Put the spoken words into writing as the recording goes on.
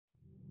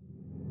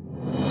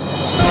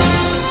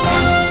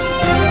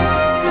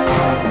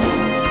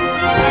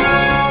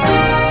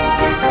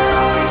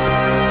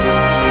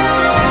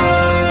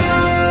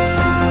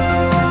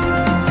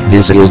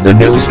This is the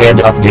news and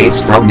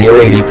updates from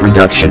Narrating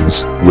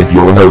Productions, with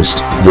your host,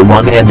 the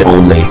one and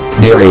only,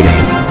 Narrating.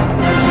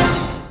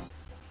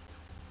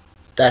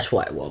 That's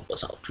why one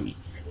was out to me.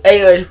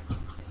 Anyways,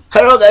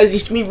 hello guys,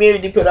 it's me,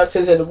 Narrating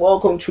Productions, and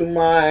welcome to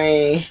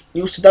my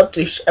news and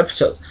updates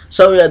episode.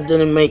 Sorry I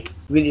didn't make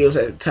videos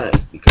at the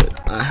time because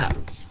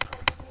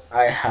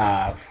I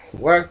have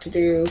work to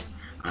do.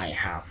 I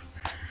have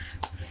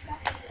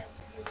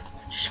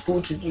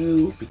school to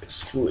do because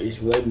school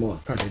is way more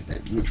important than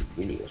YouTube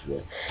videos.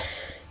 But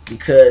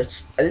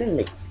because I didn't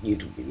make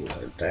YouTube videos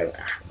at the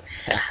time,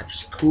 I have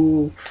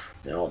school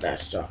and all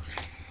that stuff.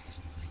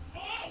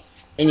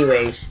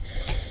 Anyways,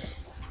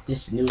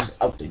 this is news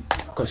update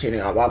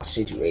concerning about the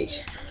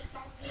situation.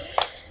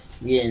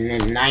 We're in the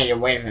night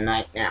away from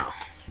night now,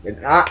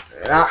 but not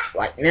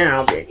right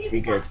now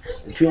because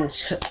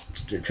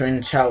the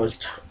twin towers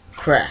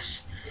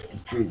crashed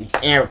into the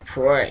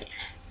airplane,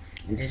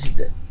 and this is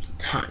the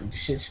time.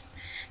 This is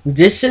the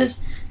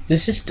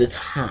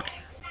time.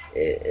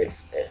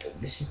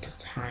 This is the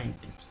time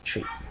the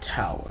twin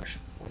towers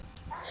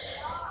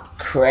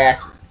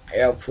crash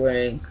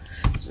airplane.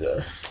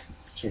 The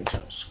twin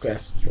towers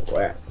crash the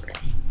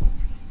airplane.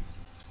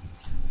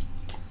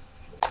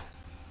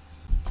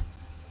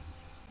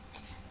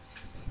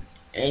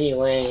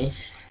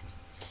 Anyways,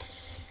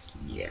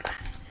 yeah.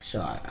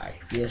 So I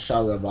feel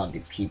sorry about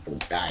the people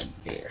died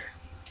there.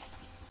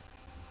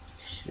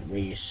 This is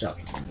really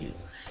sucking news.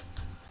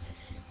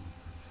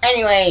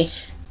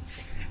 Anyways,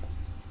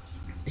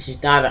 this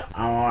is not an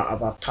hour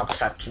about Talk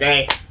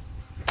today.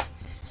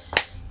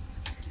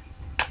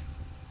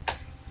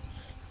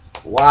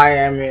 Why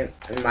am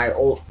I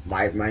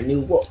in my new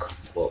work?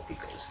 Well,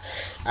 because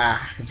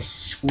this is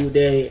school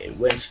day, and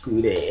when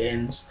school day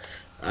ends,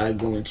 I'm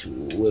going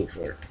to wait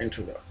for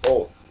enter the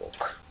old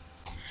book.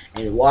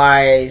 And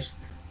wise,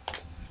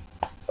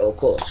 of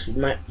course, you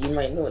might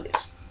know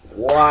this.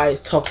 Wise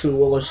Talk to the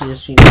World season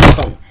 3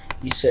 come.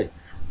 You said,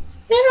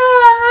 yeah,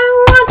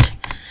 I want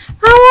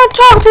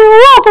Talk to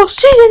the World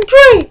season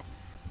 3.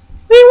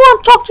 We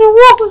want Talk to the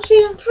World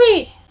season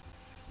 3.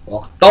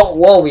 Well, don't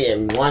worry,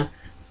 everyone.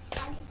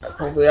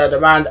 Hopefully,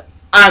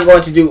 I'm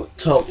going to do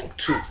Talk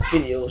to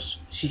Videos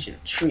season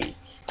 3.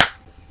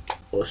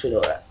 Or should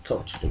I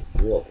Talk to the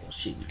World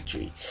season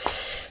 3?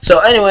 So,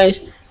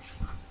 anyways,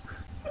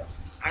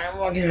 I'm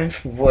working on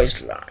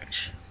voice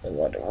lines.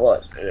 What it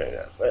was.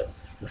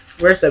 The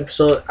first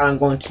episode I'm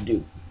going to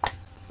do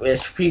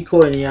is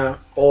Precornia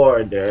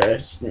or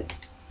the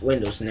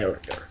Windows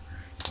narrator.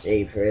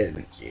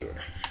 David 0.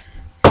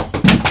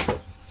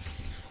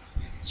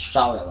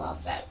 Sorry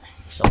about that.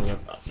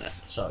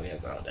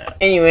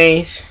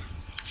 Anyways,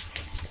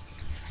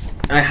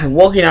 I am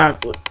working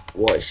out with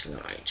voice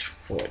lines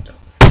for the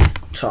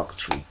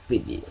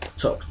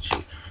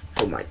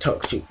for my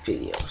talk to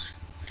videos.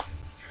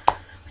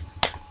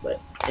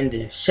 But in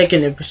the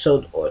second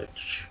episode or the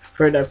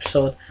third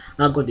episode,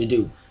 I'm going to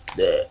do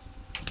the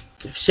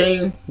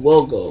same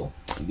logo.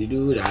 You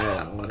do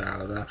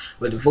that,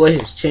 but the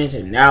voice is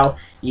changing. Now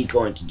you're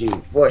going to do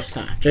voice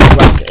time, just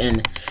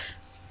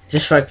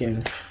like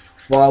in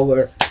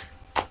forward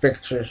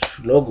pictures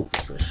logo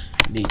pictures.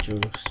 DJ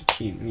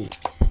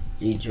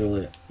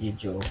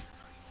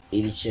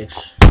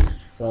 86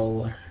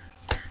 forward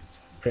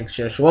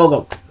pictures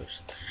logo pictures.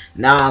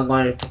 Now I'm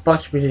going to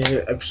possibly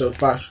do episode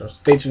 5, so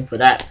stay tuned for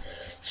that.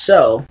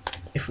 So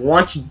if you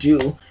want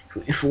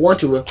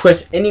to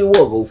request any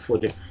logo for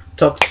the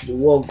Talk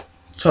to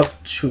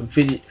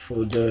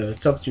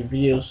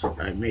videos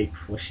I make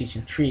for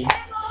season 3,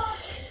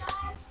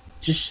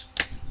 just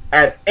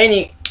add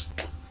any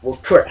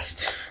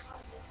request.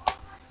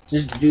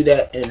 Just do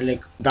that in the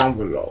link down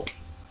below.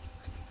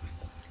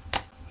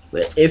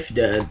 But if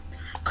the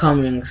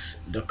comments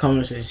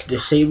is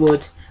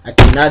disabled, I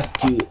cannot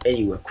do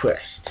any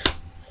request.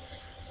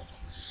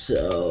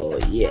 So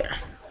yeah.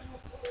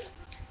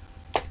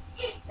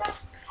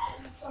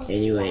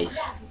 Anyways.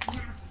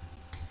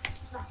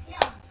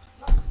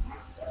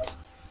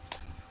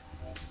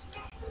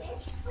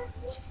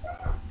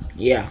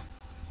 Yeah.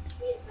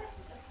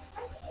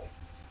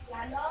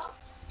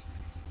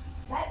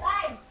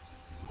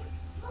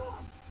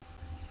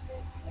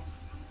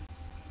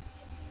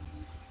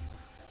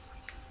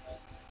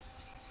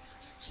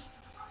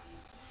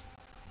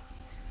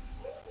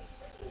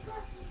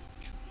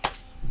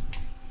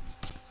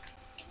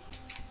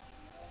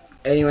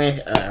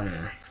 Anyway,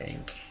 I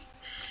think.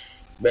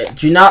 But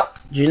do not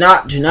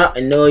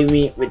annoy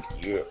me with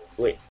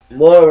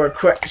more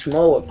requests,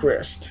 more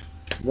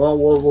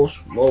logos,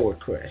 more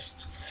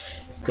requests.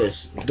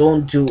 Because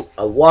don't do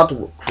a lot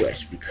of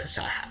requests because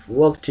I have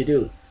work to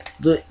do.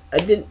 YouTube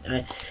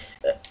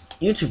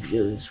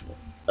videos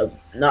are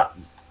not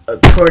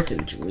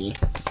important to me.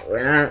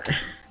 When my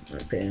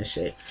parents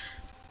say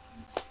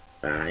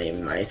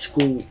in my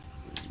school,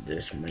 the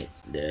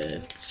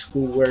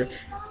schoolwork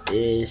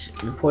is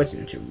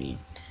important to me.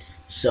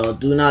 So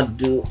do not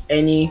do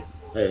any.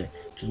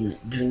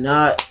 Do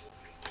not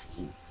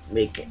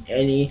make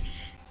any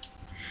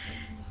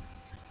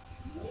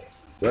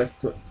work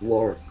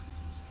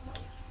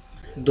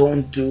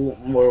don't do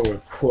more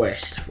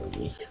requests for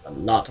me. A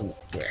lot of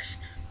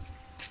requests.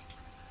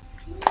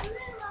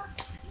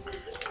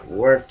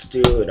 Work to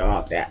do and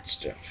all that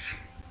stuff.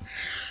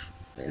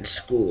 And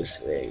school is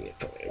very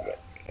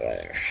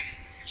whatever.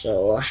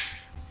 So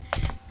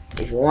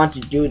if you want to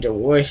do the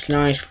voice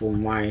lines for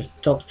my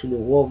Talk to the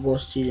Robo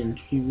Season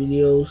 3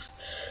 videos,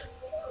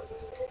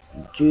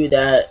 do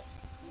that.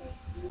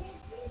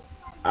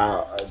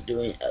 I'll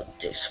do it on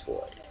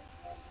Discord.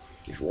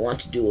 If you want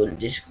to do it on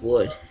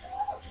Discord,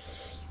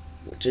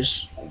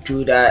 just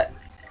do that.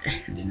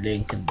 The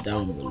link is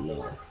down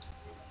below.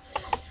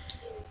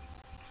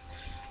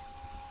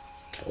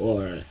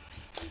 Or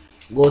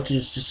go to the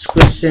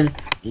description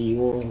and you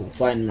will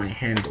find my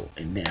handle,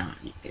 and then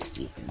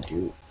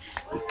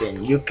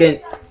you can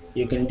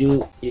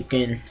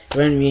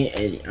friend me,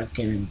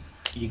 and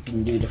you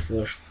can do the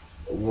first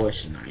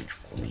voice line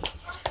for me.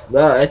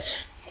 But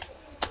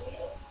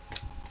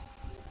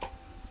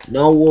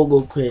no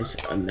logo quiz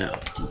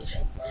allowed, please.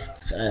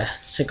 So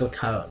sick of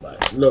tired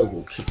about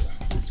logo quiz.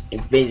 It's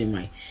invading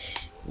my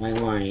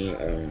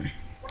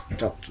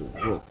talk to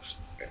ropes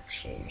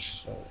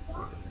episodes.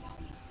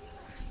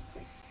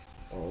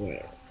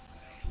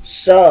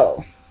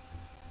 So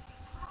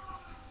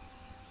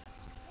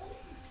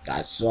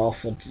that's all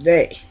for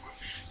today.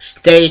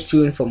 Stay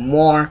tuned for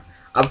more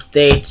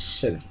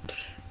updates and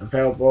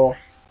available.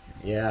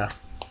 Yeah.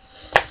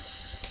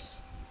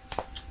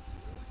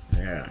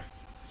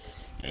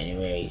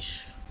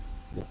 Anyways,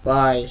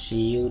 goodbye.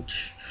 See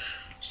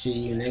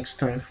you next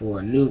time for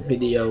a new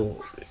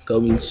video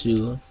coming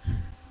soon.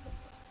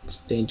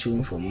 Stay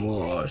tuned for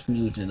more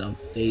news and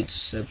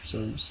updates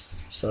episodes.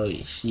 So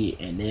you see,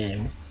 and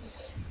then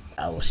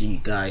I will see you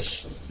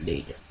guys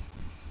later.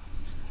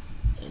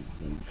 And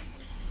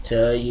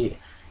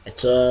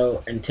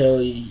until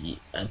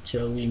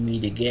we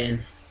meet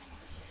again.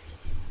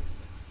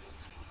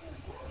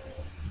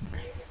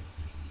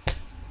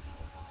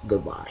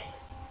 Goodbye.